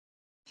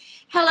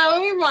Hello,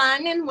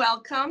 everyone, and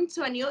welcome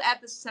to a new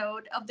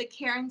episode of the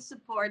Care and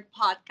Support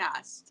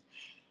Podcast.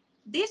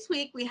 This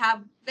week, we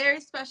have very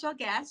special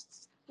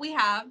guests. We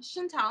have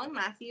Chantal and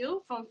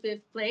Matthew from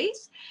Fifth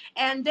Place,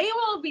 and they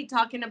will be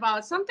talking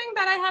about something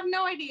that I have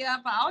no idea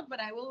about, but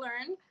I will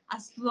learn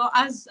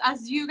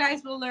as you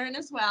guys will learn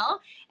as well,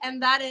 and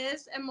that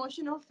is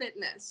emotional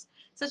fitness.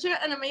 Such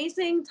an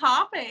amazing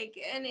topic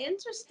and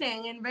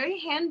interesting and very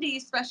handy,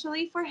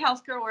 especially for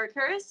healthcare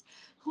workers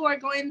who are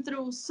going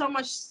through so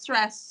much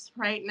stress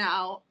right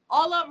now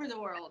all over the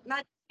world,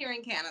 not here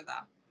in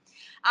Canada.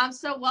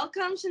 So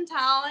welcome,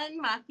 Chantal and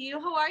Matthew.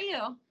 How are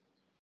you?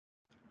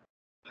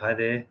 Hi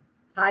there.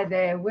 Hi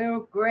there. We're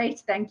great,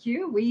 thank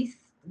you.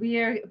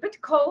 We're a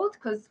bit cold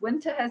because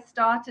winter has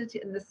started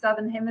in the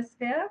southern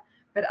hemisphere,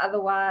 but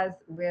otherwise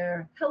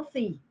we're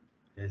healthy.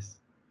 Yes.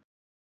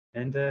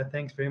 And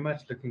thanks very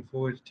much. Looking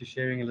forward to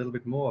sharing a little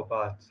bit more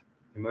about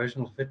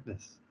emotional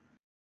fitness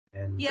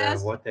and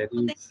Yes, what that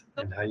thank is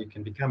you. and how you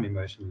can become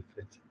emotionally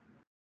fit.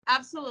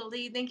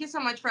 Absolutely. Thank you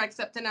so much for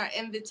accepting our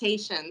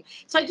invitation.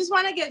 So I just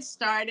want to get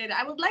started.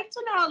 I would like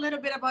to know a little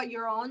bit about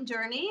your own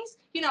journeys,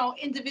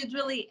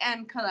 individually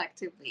and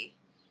collectively.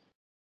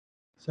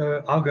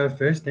 So I'll go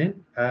first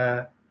then.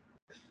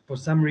 For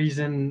some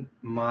reason,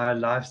 my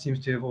life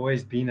seems to have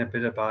always been a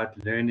bit about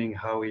learning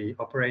how we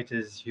operate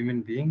as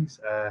human beings.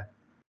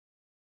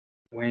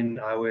 When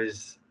I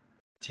was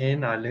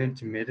 10, I learned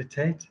to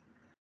meditate.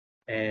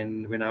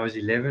 And when I was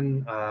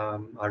 11,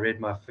 I read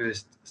my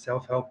first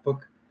self-help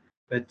book.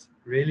 But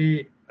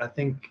really, I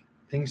think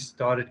things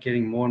started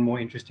getting more and more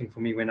interesting for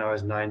me when I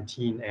was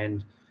 19,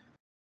 and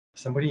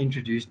somebody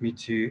introduced me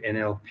to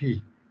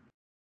NLP.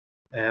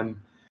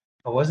 Um,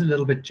 I was a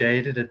little bit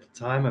jaded at the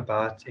time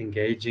about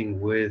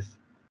engaging with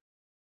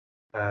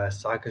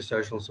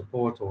psychosocial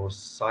support or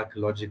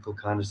psychological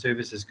kind of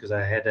services because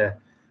I had a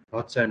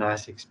not so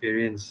nice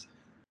experience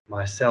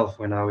myself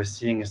when I was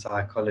seeing a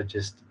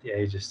psychologist at the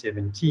age of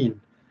 17.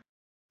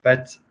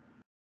 But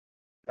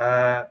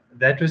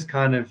that was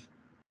kind of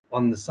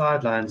on the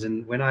sidelines.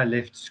 And when I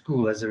left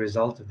school as a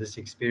result of this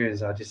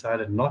experience, I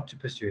decided not to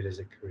pursue it as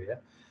a career.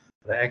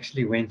 But I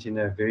actually went in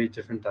a very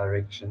different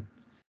direction,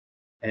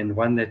 and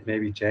one that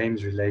maybe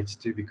James relates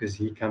to because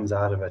he comes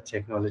out of a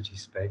technology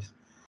space.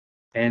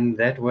 And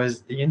that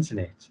was the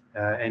internet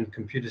and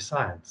computer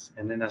science.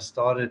 And then I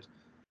started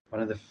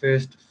one of the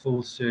first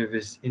full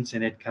service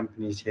internet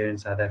companies here in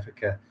South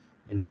Africa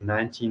in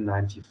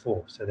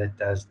 1994. So that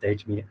does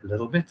date me a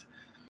little bit.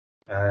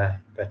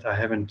 But I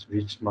haven't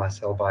reached my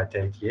sell by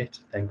date yet,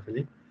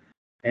 thankfully.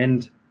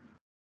 And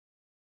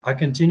I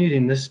continued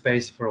in this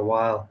space for a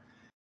while,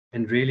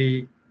 and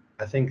really,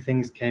 I think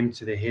things came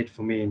to the head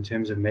for me in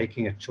terms of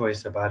making a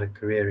choice about a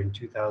career in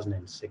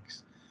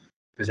 2006,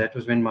 because that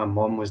was when my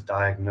mom was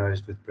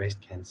diagnosed with breast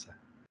cancer.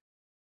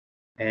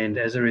 And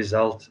as a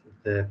result,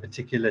 the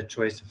particular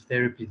choice of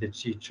therapy that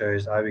she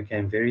chose, I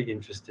became very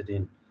interested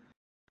in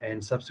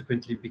and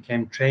subsequently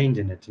became trained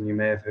in it. And you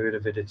may have heard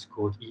of it. It's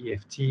called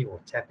EFT, or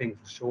tapping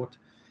for short,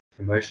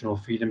 emotional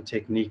freedom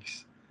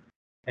techniques.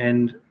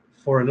 And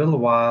for a little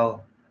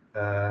while,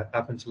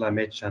 up until I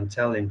met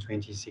Chantal in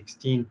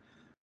 2016,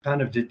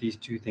 kind of did these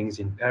two things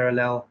in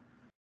parallel.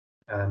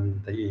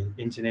 The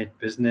internet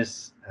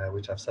business,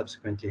 which I've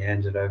subsequently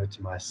handed over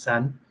to my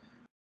son,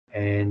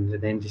 and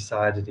then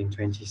decided in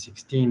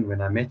 2016 when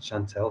I met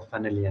Chantal,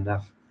 funnily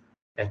enough,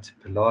 at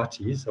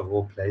Pilates of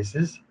all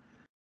places,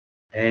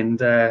 and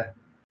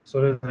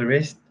sort of the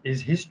rest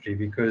is history,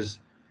 because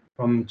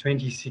from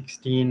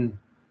 2016,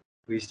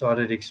 we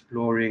started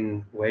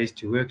exploring ways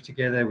to work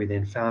together. We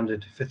then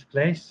founded Fifth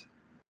Place.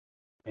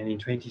 And in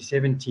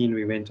 2017,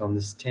 we went on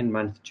this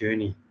 10-month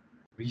journey,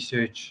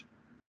 researching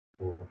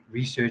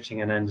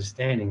and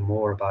understanding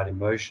more about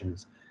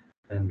emotions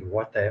and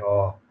what they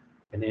are,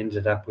 and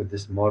ended up with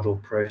this model,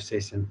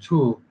 process, and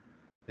tool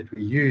that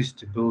we use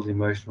to build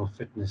emotional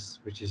fitness,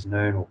 which is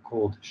known or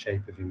called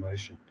shape of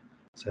emotion.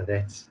 So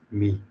that's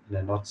me in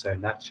a not so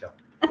nutshell.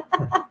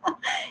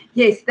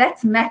 Yes,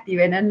 that's Matthew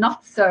in a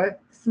not so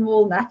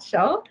small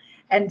nutshell,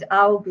 and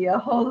I'll be a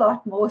whole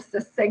lot more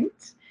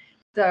succinct.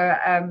 So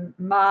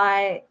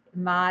my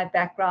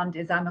background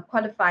is I'm a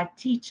qualified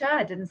teacher.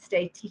 I didn't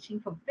stay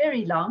teaching for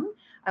very long.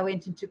 I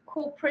went into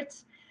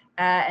corporate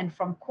and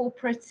from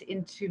corporate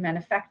into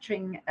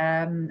manufacturing,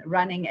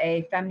 running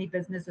a family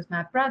business with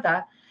my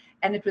brother.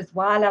 And it was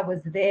while I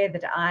was there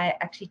that I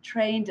actually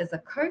trained as a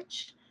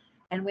coach.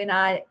 And when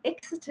I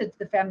exited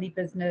the family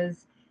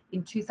business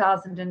in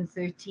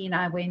 2013,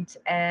 I went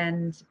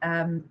and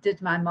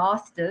did my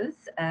master's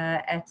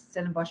at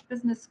Stellenbosch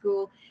Business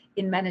School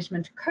in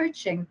management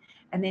coaching,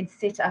 and then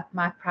set up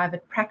my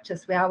private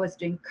practice where I was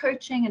doing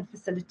coaching and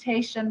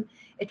facilitation.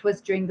 It was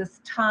during this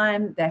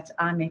time that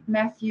I met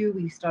Matthew.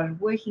 We started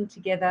working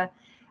together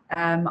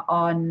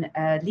on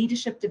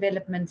leadership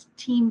development,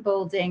 team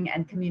building,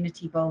 and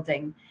community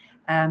building.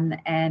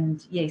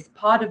 And yes,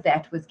 part of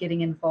that was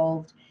getting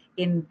involved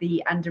in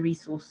the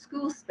under-resourced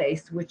school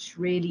space, which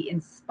really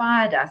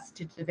inspired us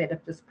to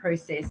develop this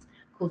process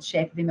called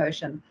Shape of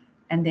Emotion,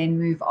 and then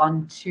move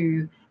on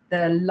to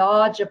the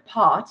larger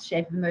part,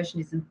 shape of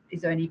emotion,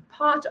 is only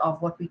part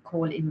of what we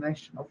call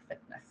emotional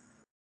fitness.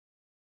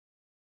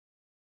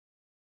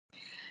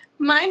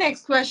 My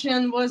next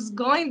question was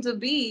going to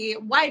be,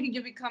 why did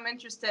you become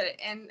interested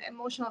in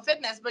emotional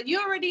fitness? But you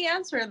already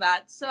answered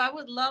that. So I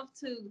would love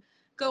to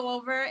go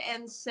over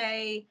and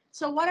say,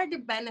 so what are the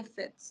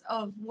benefits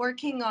of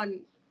working on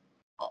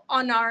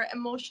our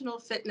emotional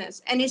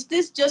fitness? And is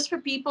this just for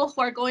people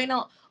who are going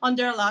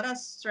under a lot of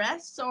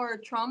stress or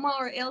trauma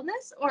or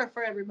illness, or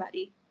for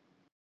everybody?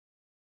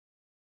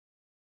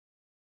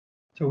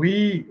 So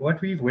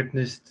what we've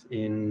witnessed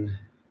in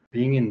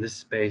being in this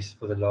space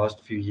for the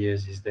last few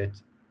years is that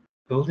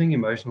building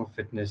emotional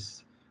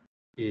fitness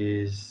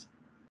is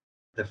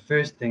the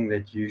first thing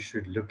that you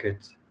should look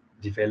at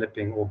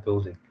developing or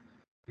building,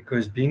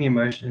 because being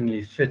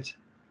emotionally fit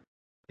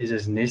is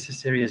as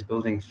necessary as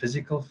building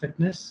physical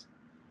fitness,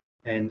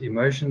 and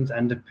emotions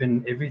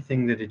underpin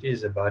everything that it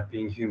is about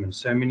being human.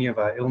 So many of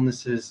our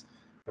illnesses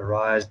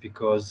arise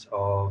because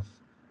of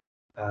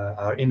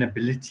our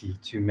inability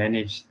to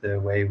manage the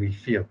way we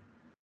feel.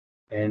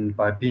 And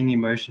by being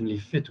emotionally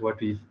fit, what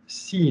we've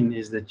seen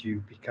is that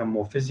you become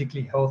more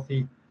physically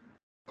healthy,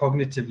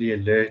 cognitively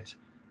alert,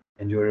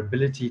 and your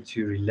ability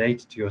to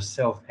relate to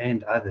yourself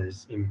and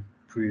others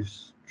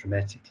improves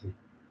dramatically.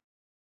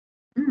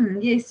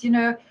 Yes,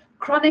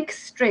 chronic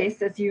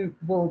stress, as you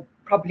will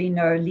probably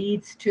know,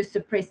 leads to a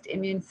suppressed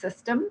immune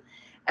system.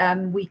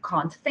 We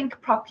can't think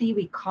properly.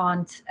 We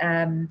can't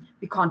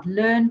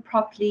learn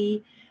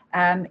properly.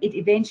 It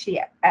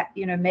eventually,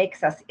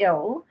 makes us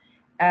ill.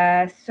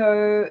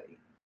 So,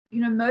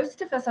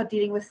 most of us are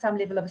dealing with some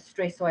level of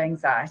stress or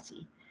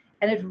anxiety.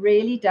 And it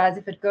really does,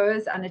 if it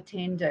goes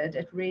unattended,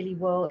 it really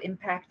will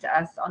impact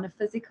us on a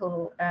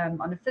physical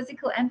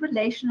and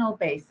relational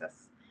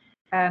basis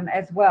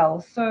as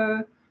well.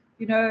 So,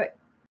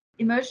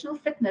 emotional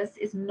fitness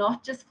is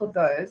not just for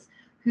those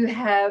who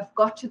have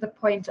got to the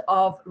point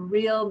of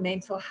real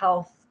mental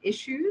health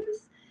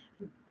issues.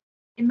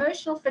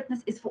 Emotional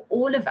fitness is for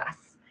all of us.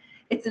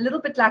 It's a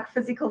little bit like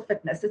physical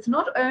fitness. It's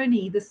not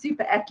only the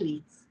super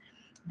athletes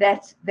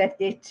that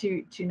get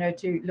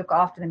to look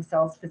after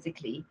themselves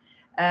physically.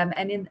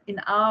 And in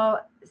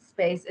our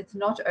space, it's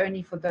not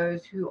only for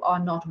those who are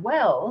not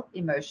well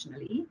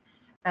emotionally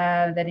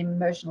that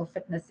emotional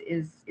fitness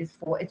is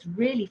for. It's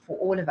really for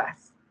all of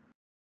us.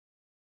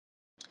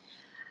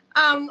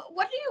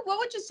 What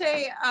would you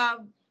say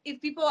if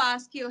people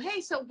ask you,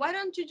 hey, so why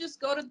don't you just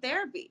go to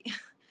therapy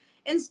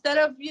instead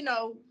of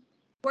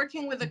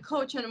working with a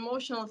coach on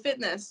emotional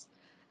fitness?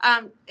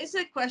 It's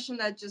a question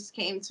that just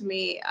came to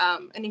me,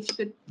 and if you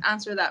could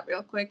answer that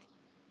real quick.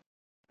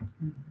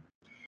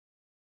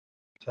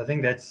 So I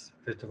think that's,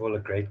 first of all, a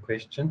great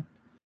question.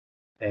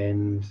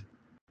 And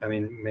I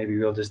mean, maybe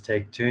we'll just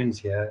take turns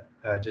here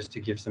just to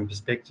give some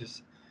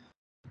perspectives,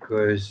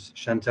 because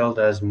Chantal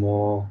does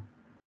more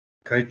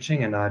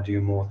coaching and I do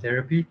more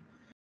therapy.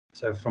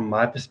 So from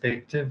my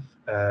perspective,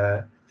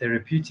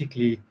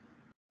 therapeutically,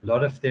 a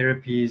lot of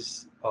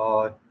therapies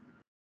are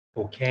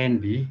or can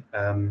be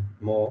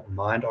more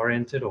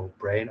mind-oriented or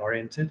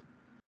brain-oriented.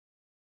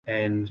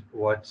 And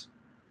what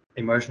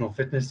emotional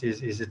fitness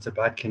is it's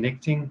about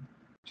connecting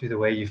to the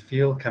way you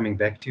feel, coming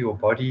back to your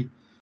body,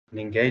 and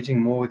engaging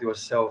more with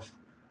yourself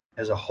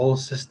as a whole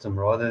system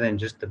rather than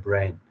just the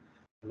brain.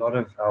 A lot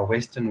of our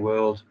Western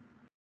world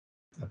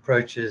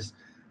approaches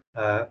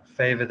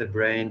favor the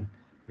brain.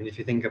 I mean, if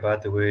you think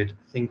about the word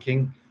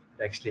thinking,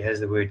 it actually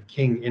has the word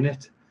king in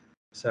it.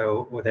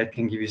 So that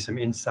can give you some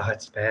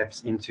insights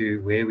perhaps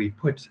into where we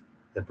put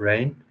the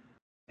brain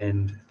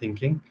and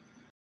thinking.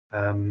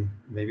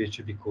 Maybe it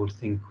should be called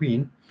Think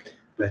Queen.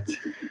 But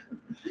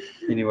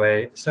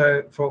anyway,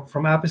 so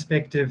from our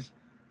perspective,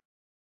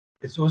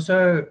 it's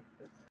also,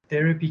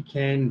 therapy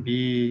can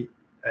be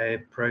a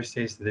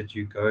process that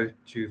you go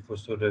to for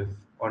sort of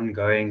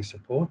ongoing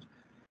support.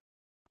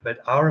 But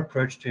our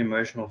approach to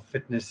emotional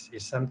fitness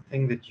is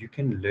something that you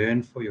can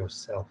learn for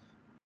yourself.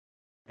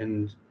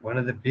 And one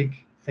of the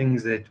big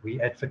things that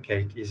we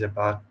advocate is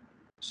about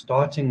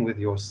starting with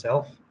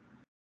yourself,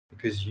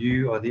 because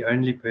you are the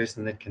only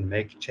person that can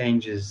make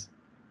changes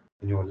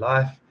in your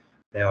life.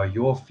 They are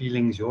your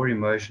feelings, your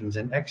emotions.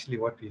 And actually,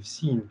 what we've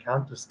seen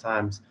countless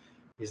times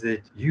is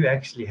that you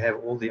actually have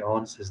all the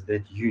answers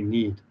that you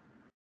need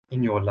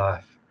in your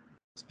life,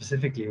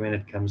 specifically when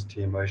it comes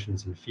to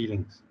emotions and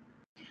feelings.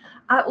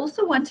 I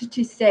also wanted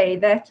to say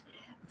that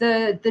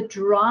the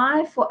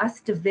drive for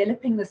us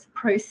developing this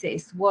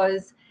process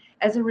was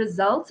as a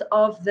result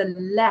of the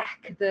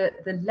lack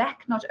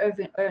not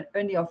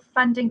only of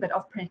funding but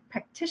of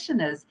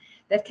practitioners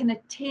that can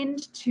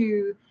attend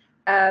to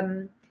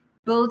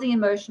building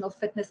emotional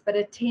fitness, but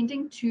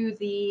attending to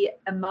the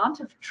amount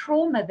of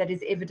trauma that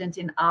is evident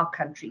in our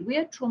country.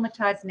 We're a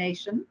traumatized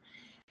nation.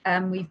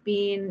 We've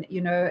been,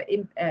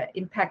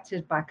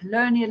 impacted by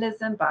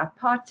colonialism, by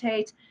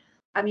apartheid.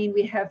 I mean,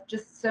 we have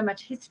just so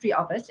much history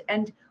of it,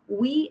 and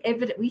we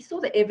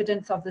saw the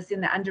evidence of this in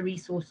the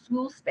under-resourced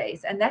school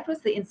space, and that was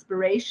the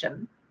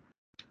inspiration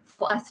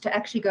for us to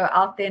actually go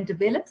out there and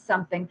develop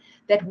something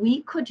that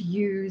we could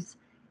use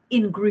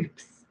in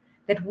groups.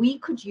 that we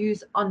could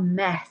use en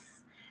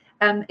masse.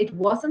 It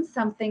wasn't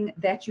something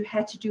that you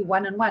had to do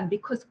one-on-one,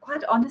 because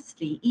quite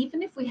honestly,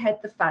 even if we had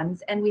the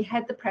funds and we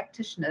had the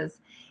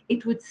practitioners,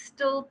 it would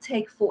still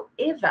take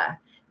forever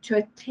to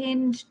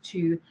attend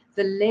to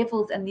the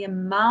levels and the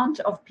amount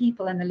of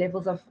people and the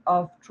levels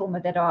of trauma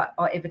that are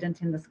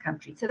evident in this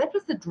country. So that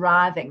was the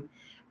driving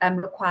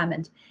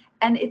requirement.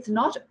 And it's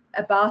not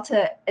about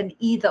an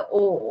either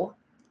or,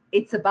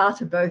 it's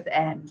about a both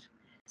and.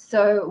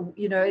 So,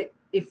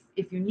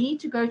 if you need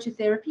to go to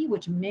therapy,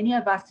 which many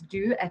of us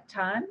do at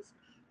times,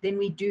 then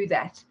we do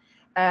that.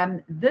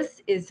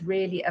 This is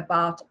really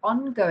about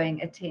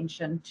ongoing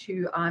attention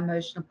to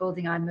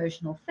building our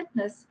emotional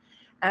fitness.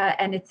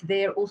 And it's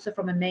there also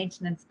from a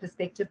maintenance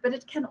perspective, but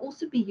it can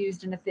also be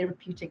used in a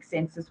therapeutic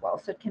sense as well.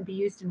 So it can be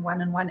used in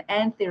one-on-one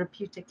and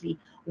therapeutically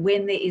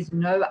when there is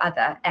no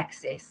other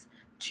access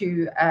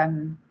to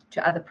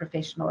other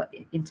professional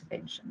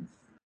interventions.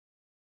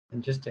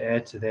 And just to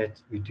add to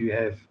that, we do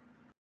have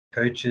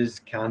coaches,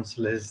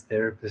 counselors,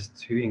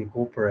 therapists who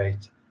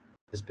incorporate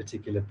this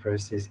particular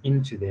process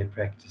into their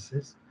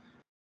practices.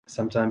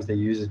 Sometimes they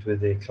use it with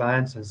their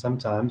clients, and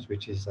sometimes,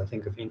 which is I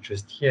think of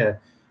interest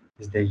here,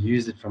 is they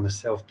use it from a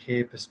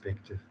self-care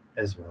perspective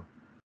as well.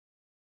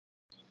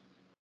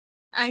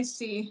 I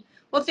see.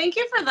 Well, thank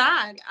you for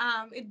that.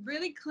 It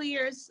really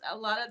clears a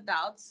lot of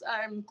doubts,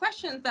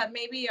 questions that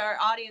maybe our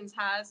audience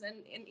has, and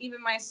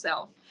even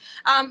myself.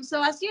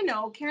 So as you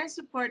know, Caring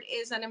Support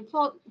is an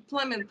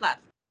employment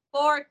platform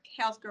for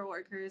healthcare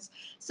workers.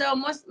 So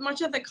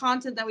much of the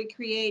content that we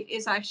create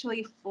is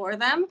actually for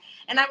them.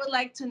 And I would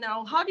like to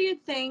know, how do you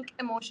think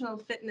emotional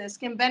fitness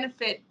can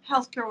benefit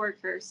healthcare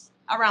workers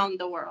around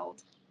the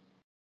world?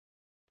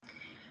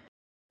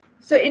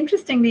 So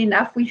interestingly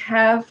enough, we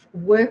have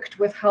worked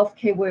with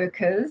healthcare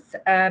workers,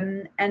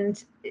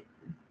 and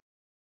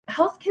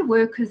healthcare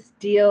workers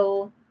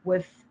deal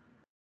with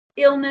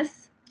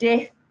illness,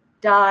 death,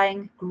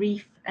 dying,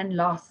 grief, and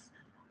loss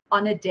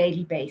on a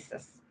daily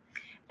basis.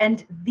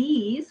 And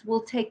these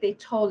will take their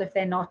toll if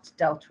they're not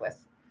dealt with.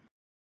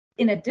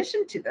 In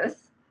addition to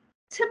this,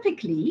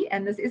 typically,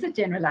 and this is a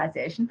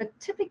generalization, but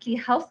typically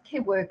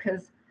healthcare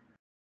workers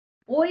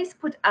always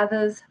put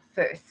others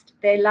first.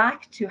 They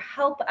like to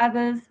help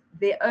others.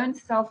 Their own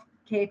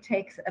self-care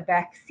takes a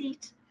back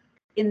seat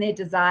in their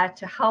desire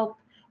to help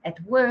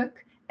at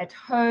work, at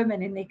home,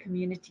 and in their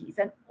communities.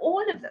 And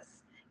all of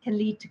this can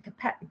lead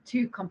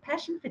to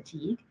compassion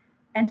fatigue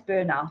and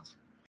burnout.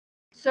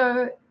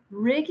 So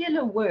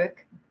regular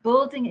work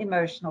building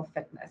emotional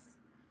fitness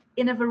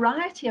in a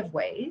variety of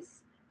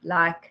ways,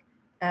 like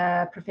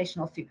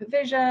professional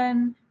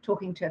supervision,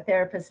 talking to a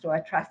therapist or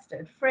a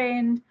trusted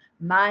friend,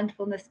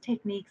 mindfulness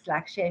techniques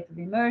like shape of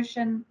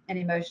emotion and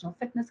emotional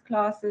fitness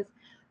classes.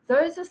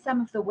 Those are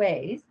some of the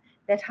ways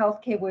that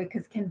healthcare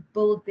workers can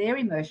build their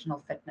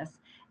emotional fitness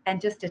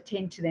and just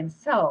attend to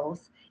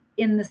themselves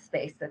in the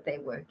space that they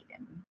work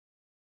in.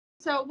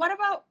 So what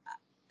about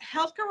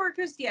healthcare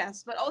workers?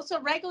 Yes, but also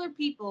regular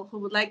people who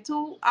would like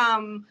to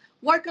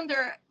work on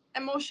their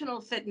emotional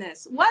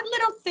fitness. What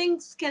little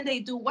things can they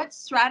do? What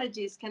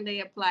strategies can they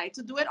apply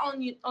to do it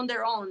on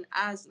their own,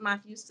 as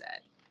Matthew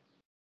said?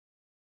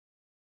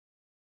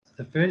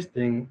 The first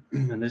thing,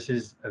 and this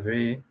is a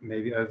very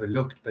maybe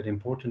overlooked but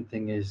important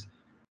thing, is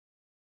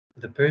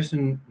the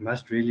person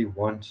must really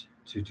want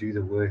to do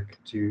the work,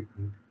 to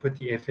put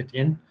the effort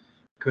in,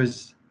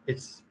 because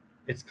it's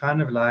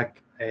kind of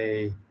like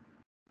a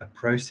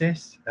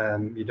process.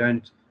 You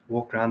don't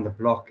walk around the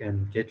block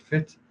and get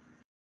fit.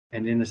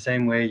 And in the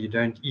same way, you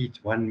don't eat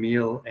one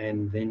meal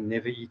and then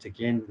never eat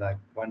again, like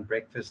one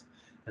breakfast,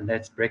 and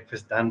that's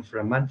breakfast done for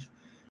a month.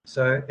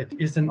 So it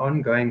is an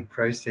ongoing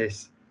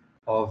process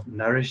of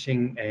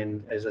nourishing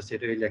and, as I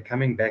said earlier,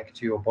 coming back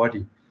to your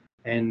body.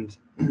 And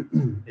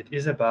it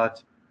is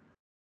about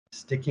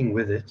sticking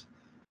with it,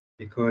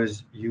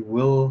 because you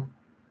will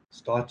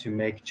start to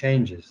make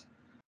changes.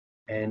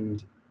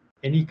 And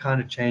any kind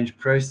of change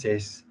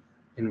process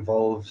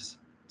involves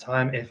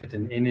time, effort,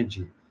 and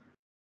energy.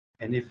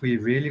 And if we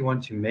really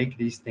want to make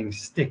these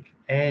things stick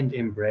and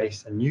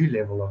embrace a new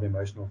level of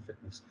emotional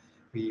fitness,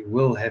 we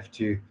will have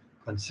to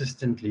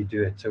consistently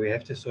do it. So we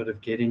have to sort of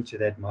get into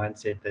that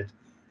mindset that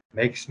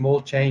make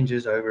small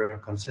changes over a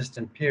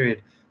consistent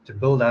period to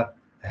build up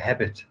a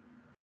habit.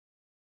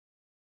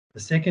 The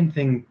second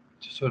thing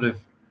to sort of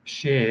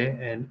share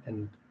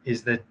and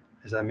is that,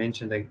 as I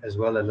mentioned as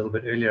well a little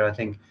bit earlier, I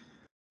think,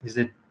 is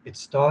that it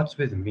starts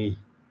with me.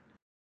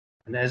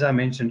 And as I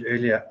mentioned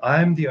earlier,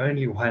 I'm the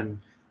only one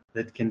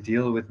that can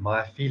deal with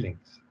my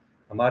feelings.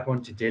 I might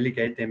want to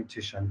delegate them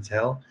to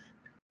Chantal,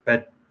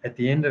 but at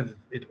the end of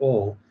it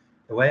all,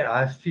 the way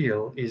I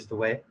feel is the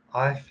way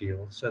I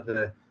feel. So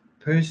the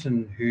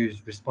person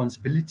whose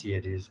responsibility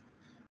it is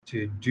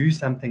to do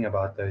something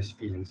about those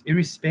feelings,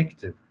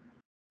 irrespective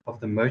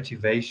of the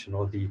motivation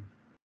or the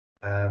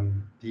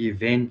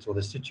event or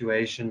the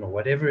situation or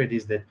whatever it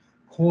is that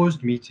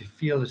caused me to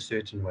feel a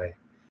certain way,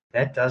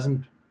 that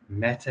doesn't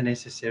matter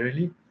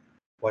necessarily.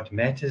 What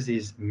matters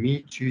is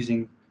me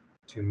choosing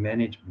to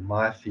manage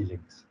my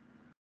feelings.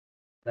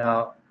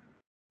 Now,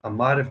 I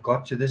might have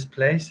got to this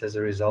place as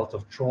a result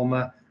of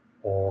trauma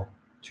or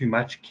too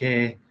much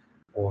care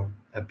or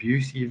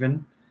abuse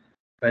even,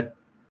 but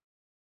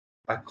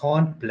I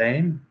can't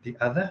blame the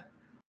other,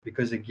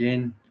 because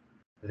again,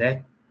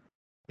 that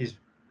is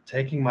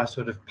taking my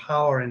sort of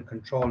power and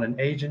control and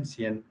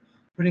agency and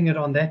putting it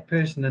on that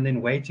person and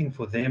then waiting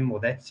for them or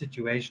that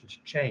situation to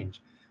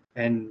change.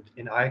 And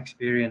in our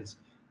experience,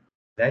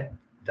 that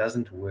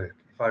doesn't work.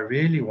 If I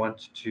really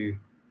want to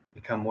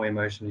become more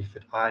emotionally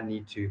fit, I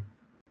need to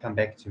come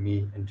back to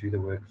me and do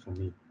the work for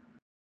me.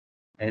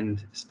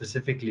 And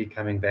specifically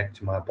coming back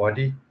to my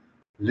body,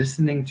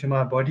 listening to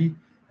my body.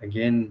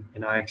 Again,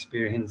 in our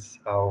experience,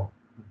 our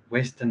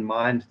Western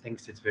mind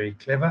thinks it's very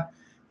clever,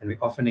 and we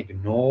often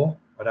ignore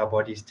what our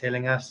body is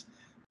telling us.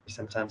 We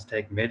sometimes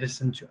take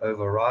medicine to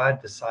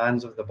override the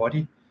signs of the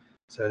body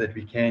so that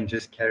we can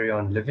just carry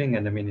on living.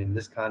 And I mean, in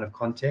this kind of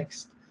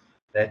context,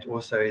 that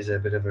also is a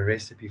bit of a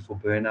recipe for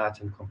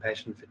burnout and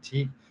compassion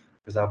fatigue,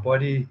 because our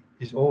body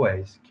is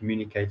always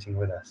communicating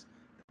with us.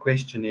 The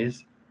question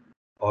is,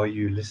 are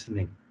you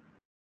listening?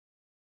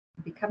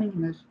 Becoming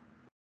emotional.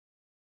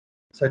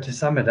 So to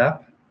sum it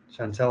up,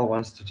 Chantal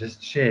wants to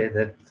just share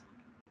that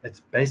it's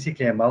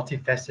basically a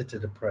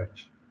multifaceted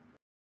approach.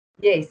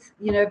 Yes,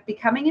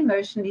 becoming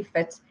emotionally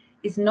fit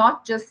is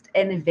not just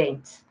an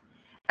event.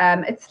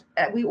 It's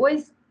we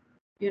always,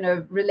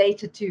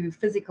 relate it to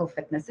physical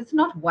fitness. It's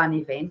not one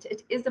event.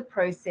 It is a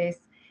process.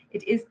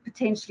 It is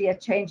potentially a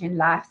change in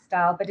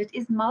lifestyle, but it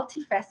is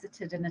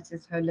multifaceted and it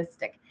is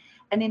holistic.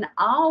 And in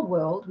our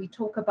world, we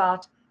talk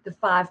about the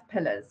 5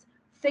 pillars: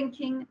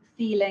 thinking,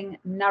 feeling,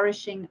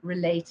 nourishing,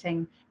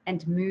 relating,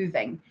 and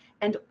moving.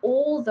 And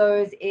all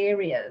those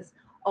areas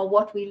are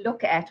what we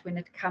look at when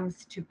it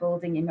comes to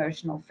building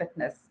emotional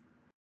fitness.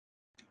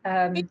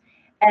 Can Um, you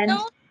and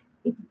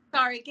those,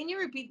 sorry, can you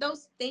repeat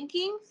those?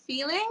 Thinking,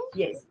 feeling,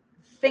 Yes,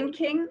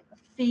 thinking,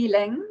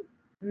 feeling,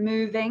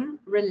 moving,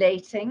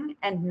 relating,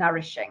 and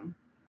nourishing.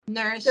 So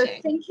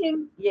nourishing.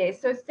 thinking,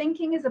 yes, so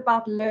thinking is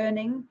about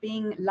learning,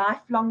 being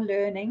lifelong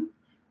learning,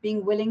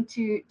 being willing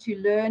to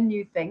learn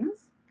new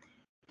things.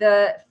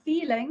 The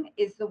feeling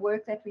is the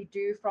work that we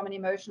do from an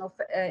emotional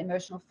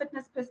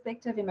fitness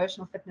perspective,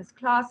 emotional fitness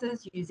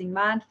classes using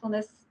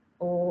mindfulness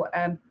or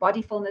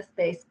bodyfulness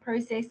based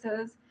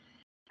processes,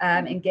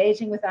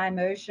 engaging with our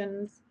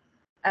emotions.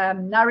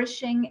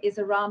 Nourishing is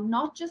around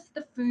not just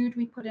the food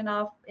we put in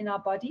our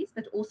bodies,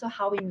 but also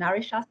how we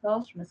nourish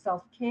ourselves from a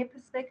self-care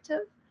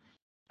perspective.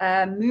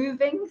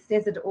 Moving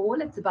says it all.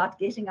 It's about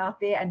getting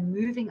out there and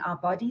moving our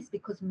bodies,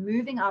 because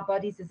moving our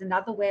bodies is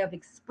another way of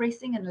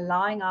expressing and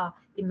allowing our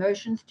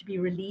emotions to be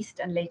released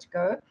and let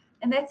go.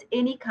 And that's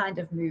any kind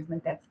of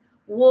movement. That's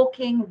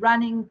walking,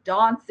 running,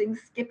 dancing,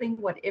 skipping,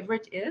 whatever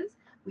it is.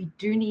 We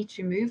do need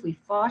to move. We're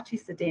far too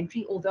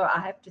sedentary, although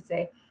I have to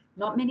say,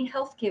 not many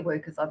healthcare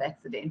workers are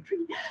that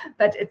sedentary,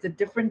 but it's a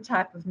different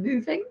type of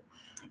moving.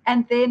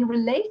 And then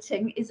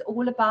relating is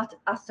all about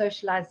our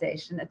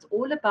socialization. It's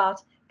all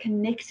about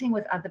connecting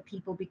with other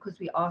people, because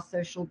we are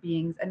social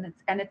beings, and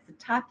it's the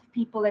type of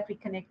people that we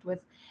connect with,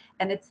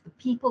 and it's the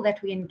people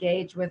that we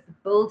engage with,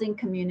 building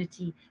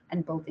community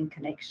and building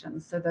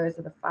connections. So those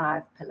are the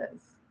 5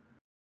 pillars.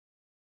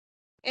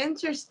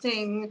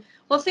 Interesting.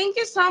 Well, thank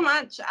you so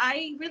much.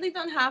 I really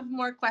don't have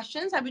more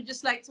questions. I would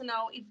just like to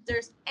know if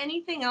there's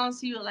anything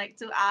else you would like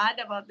to add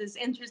about this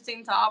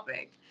interesting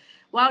topic.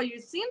 Wow, you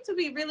seem to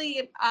be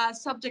really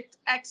subject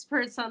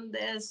experts on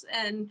this,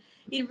 and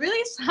it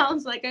really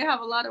sounds like I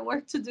have a lot of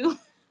work to do.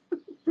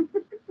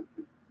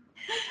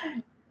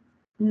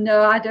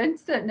 No, I don't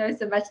know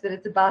so much that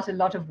it's about a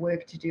lot of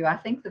work to do. I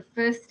think the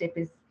first step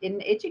is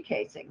in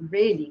educating,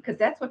 really, because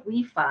that's what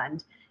we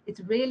find.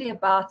 It's really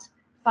about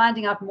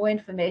finding out more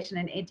information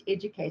and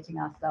educating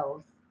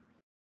ourselves.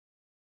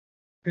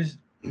 Because,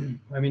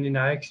 I mean, in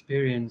our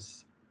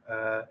experience,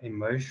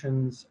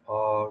 emotions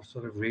are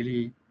sort of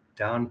really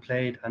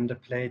downplayed,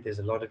 underplayed. There's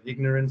a lot of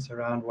ignorance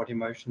around what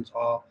emotions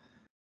are.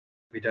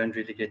 We don't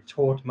really get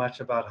taught much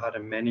about how to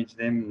manage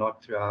them,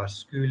 not through our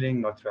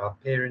schooling, not through our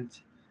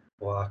parents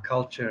or our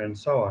culture, and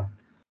so on.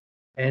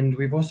 And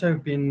we've also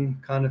been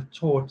kind of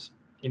taught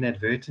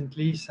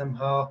inadvertently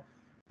somehow,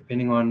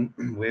 depending on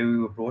where we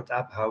were brought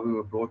up, how we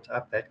were brought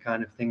up, that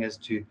kind of thing, as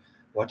to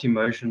what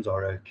emotions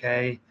are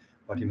okay,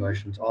 what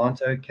emotions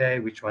aren't okay,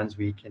 which ones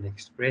we can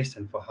express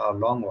and for how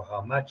long or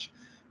how much,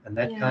 and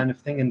that Yeah. kind of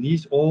thing. And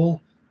these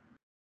all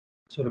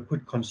sort of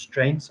put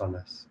constraints on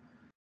us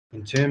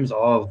in terms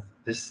of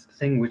this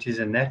thing, which is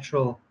a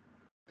natural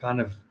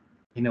kind of,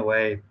 in a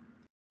way,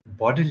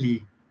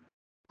 bodily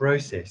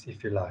process,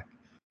 if you like.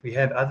 We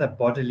have other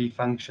bodily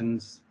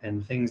functions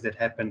and things that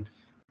happen,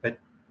 but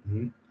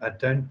I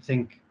don't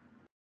think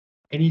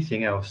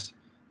anything else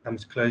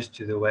comes close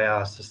to the way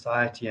our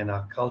society and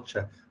our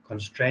culture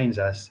constrains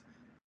us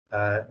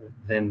uh,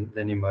 than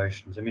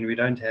emotions. I mean, we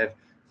don't have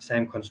the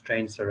same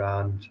constraints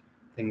around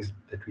things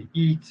that we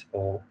eat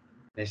or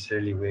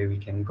necessarily where we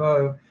can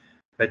go,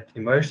 but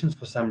emotions,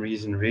 for some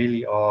reason,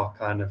 really are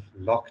kind of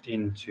locked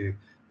into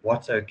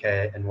what's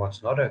okay and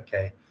what's not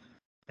okay.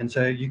 And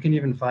so you can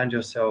even find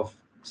yourself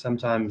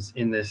sometimes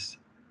in this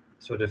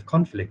sort of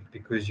conflict,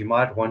 because you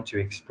might want to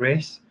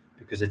express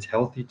because it's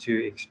healthy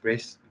to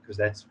express, because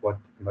that's what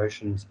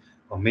emotions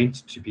are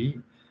meant to be.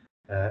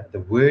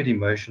 The word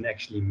emotion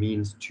actually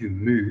means to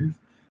move,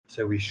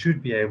 so we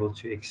should be able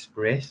to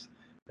express,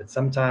 but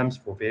sometimes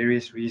for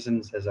various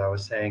reasons, as I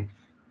was saying,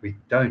 we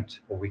don't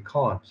or we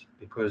can't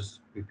because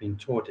we've been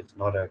taught it's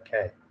not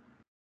okay.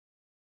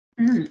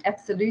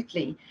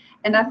 Absolutely.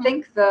 And I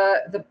think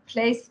the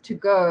place to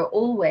go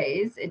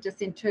always,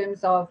 just in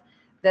terms of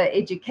the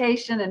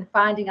education and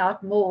finding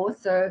out more.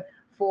 So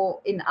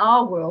for in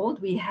our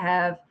world, we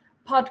have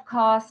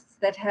podcasts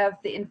that have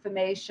the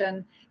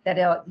information that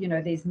are,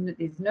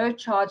 there's no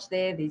charge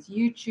there. There's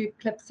YouTube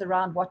clips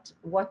around what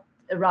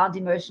around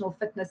emotional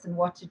fitness and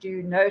what to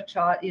do, no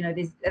charge,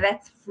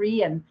 that's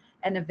free and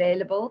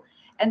available.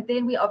 And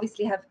then we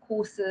obviously have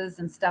courses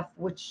and stuff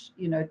which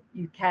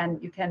you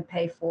can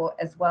pay for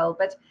as well,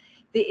 but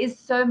there is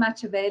so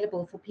much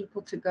available for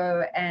people to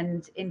go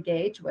and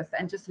engage with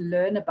and just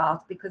learn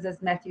about, because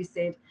as Matthew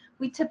said,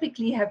 we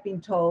typically have been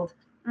told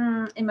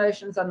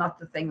emotions are not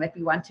the thing that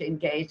we want to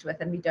engage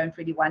with, and we don't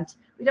want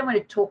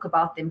to talk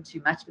about them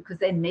too much because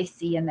they're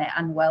messy and they're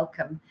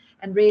unwelcome.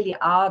 And really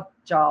our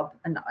job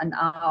and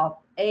our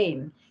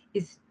aim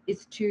is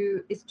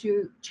to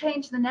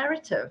change the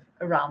narrative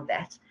around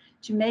that,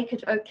 to make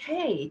it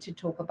okay to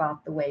talk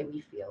about the way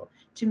we feel,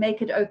 to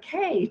make it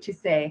okay to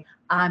say,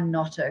 I'm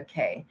not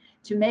okay,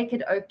 to make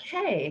it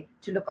okay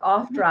to look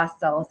after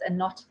ourselves and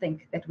not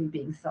think that we're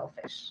being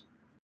selfish.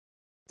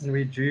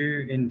 We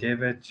do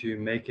endeavor to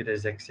make it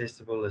as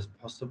accessible as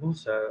possible.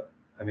 So,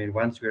 I mean,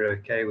 once we're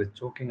okay with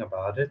talking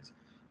about it,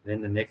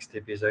 then the next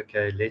step is,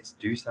 okay, let's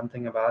do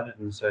something about it.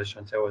 And so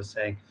Chantal was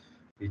saying,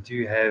 we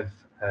do have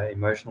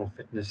emotional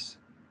fitness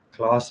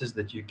classes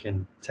that you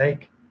can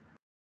take,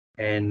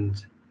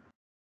 and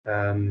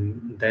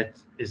that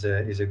is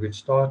a good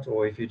start.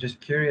 Or if you're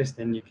just curious,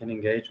 then you can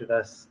engage with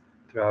us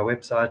through our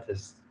website,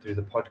 through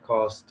the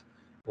podcast,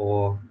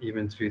 or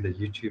even through the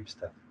YouTube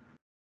stuff.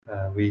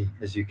 We,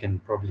 as you can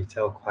probably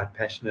tell, quite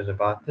passionate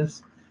about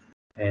this,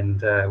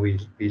 and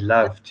we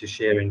love to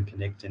share and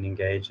connect and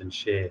engage and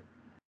share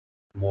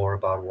more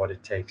about what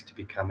it takes to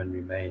become and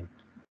remain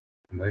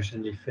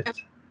emotionally fit.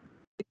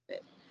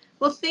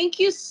 Well, thank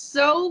you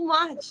so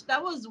much.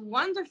 That was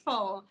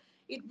wonderful.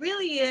 It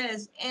really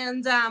is.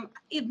 And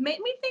it made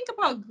me think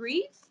about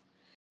grief.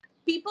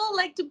 People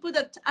like to put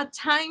a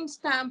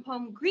timestamp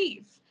on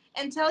grief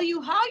and tell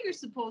you how you're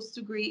supposed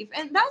to grieve.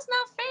 And that's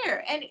not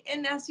fair.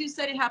 And as you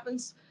said, it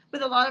happens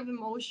with a lot of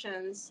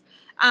emotions.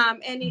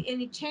 And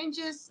it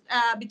changes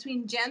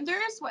between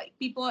genders. What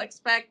people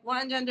expect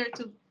one gender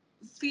to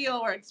feel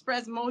or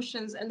express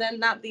emotions and then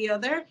not the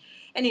other,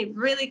 and it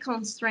really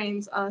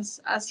constrains us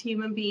as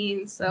human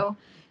beings. So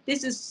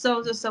this is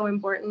so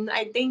important.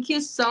 I thank you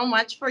so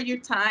much for your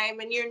time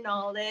and your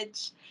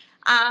knowledge,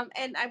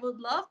 and I would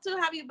love to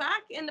have you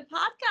back in the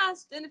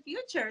podcast in the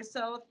future.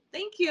 So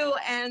thank you,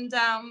 and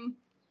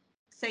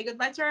say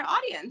goodbye to our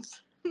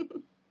audience.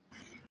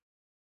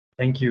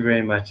 Thank you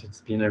very much.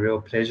 It's been a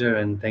real pleasure,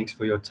 and thanks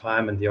for your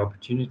time and the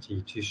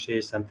opportunity to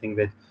share something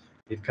that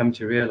we've come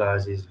to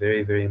realize is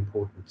very, very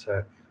important.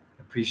 So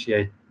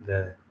appreciate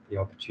the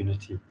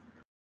opportunity.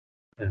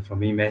 And from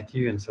me,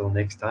 Matthew, until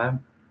next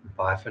time,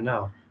 bye for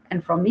now.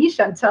 And from me,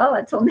 Chantal,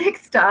 until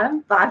next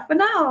time, bye for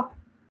now.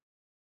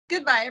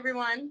 Goodbye,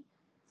 everyone.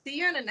 See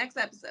you in the next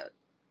episode.